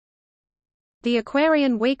The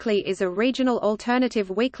Aquarian Weekly is a regional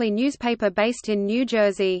alternative weekly newspaper based in New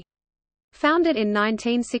Jersey. Founded in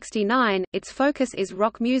 1969, its focus is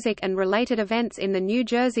rock music and related events in the New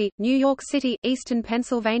Jersey, New York City, eastern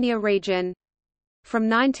Pennsylvania region. From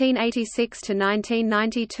 1986 to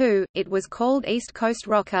 1992, it was called East Coast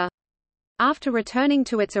Rocker. After returning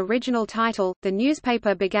to its original title, the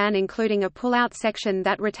newspaper began including a pull-out section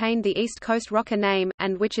that retained the East Coast Rocker name,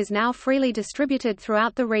 and which is now freely distributed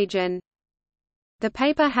throughout the region. The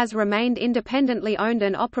paper has remained independently owned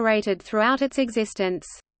and operated throughout its existence.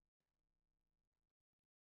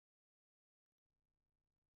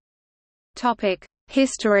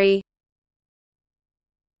 History.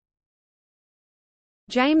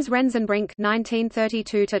 James Rensenbrink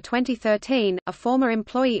 (1932–2013), a former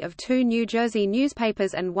employee of two New Jersey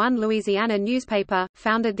newspapers and one Louisiana newspaper,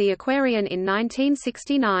 founded the Aquarian in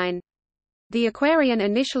 1969. The Aquarian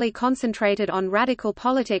initially concentrated on radical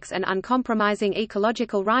politics and uncompromising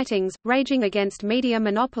ecological writings, raging against media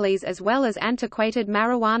monopolies as well as antiquated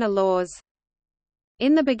marijuana laws.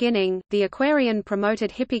 In the beginning, the Aquarian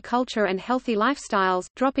promoted hippie culture and healthy lifestyles,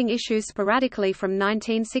 dropping issues sporadically from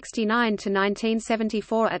 1969 to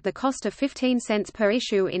 1974 at the cost of 15 cents per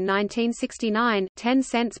issue in 1969, 10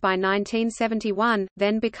 cents by 1971,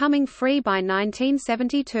 then becoming free by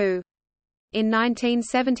 1972. In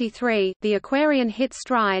 1973, the Aquarian hit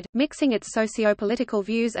stride, mixing its socio-political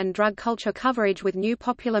views and drug culture coverage with new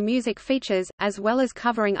popular music features, as well as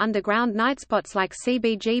covering underground nightspots like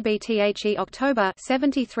CBGBTHE. October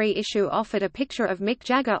 73 issue offered a picture of Mick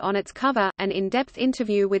Jagger on its cover, an in-depth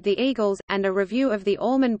interview with the Eagles, and a review of the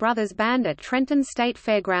Allman Brothers Band at Trenton State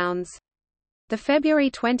Fairgrounds. The February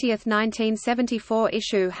 20, 1974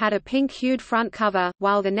 issue had a pink-hued front cover,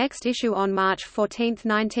 while the next issue on March 14,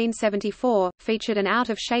 1974, featured an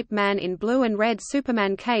out-of-shape man in blue and red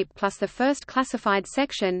Superman cape plus the first classified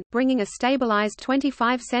section, bringing a stabilized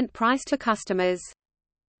 25-cent price to customers.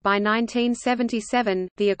 By 1977,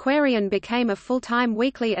 the Aquarian became a full-time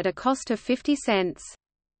weekly at a cost of 50 cents.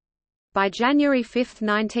 By January 5,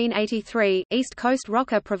 1983, East Coast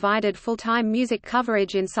Rocker provided full-time music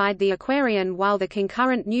coverage inside the Aquarian, while the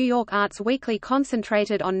concurrent New York Arts Weekly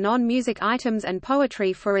concentrated on non-music items and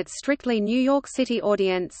poetry for its strictly New York City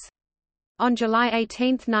audience. On July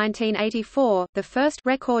 18, 1984, the first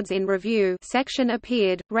Records in Review section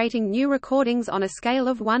appeared, rating new recordings on a scale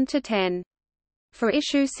of 1 to 10. For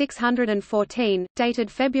issue 614,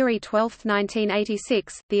 dated February 12,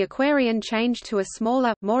 1986, the Aquarian changed to a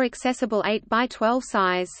smaller, more accessible 8x12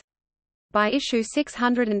 size. By issue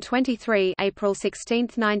 623, April 16,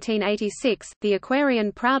 1986, the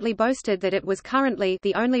Aquarian proudly boasted that it was currently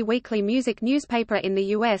the only weekly music newspaper in the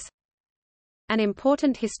U.S. An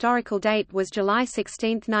important historical date was July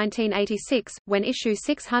 16, 1986, when issue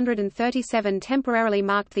 637 temporarily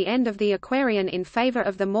marked the end of the Aquarian in favor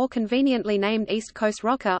of the more conveniently named East Coast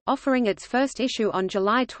Rocker, offering its first issue on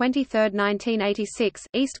July 23, 1986.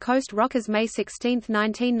 East Coast Rocker's May 16,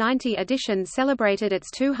 1990 edition celebrated its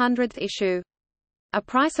 200th issue. A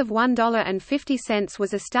price of $1.50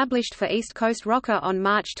 was established for East Coast Rocker on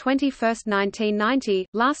March 21, 1990,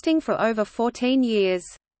 lasting for over 14 years.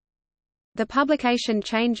 The publication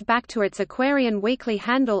changed back to its Aquarian Weekly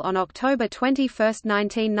handle on October 21,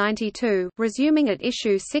 1992, resuming at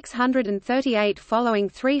issue 638 following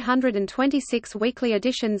 326 weekly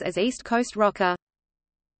editions as East Coast Rocker.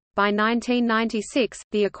 By 1996,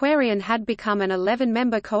 the Aquarian had become an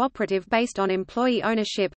 11-member cooperative based on employee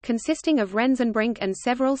ownership, consisting of Rensenbrink and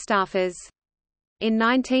several staffers. In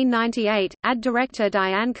 1998, ad director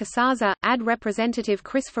Diane Casaza, ad representative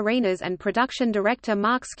Chris Farinas and production director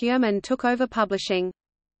Mark Skierman took over publishing.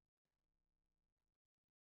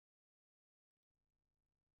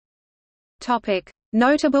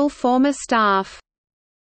 Notable former staff: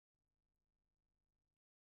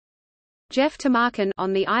 Jeff Tamarkin,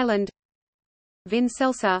 On the Island; Vin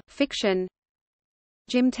Seltzer, Fiction;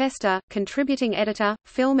 Jim Tester, contributing editor,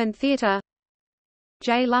 Film and Theatre;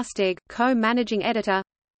 Jay Lustig, co-managing editor;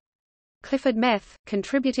 Clifford Meth,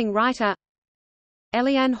 contributing writer;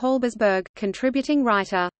 Eliane Halbersberg, contributing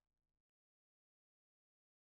writer.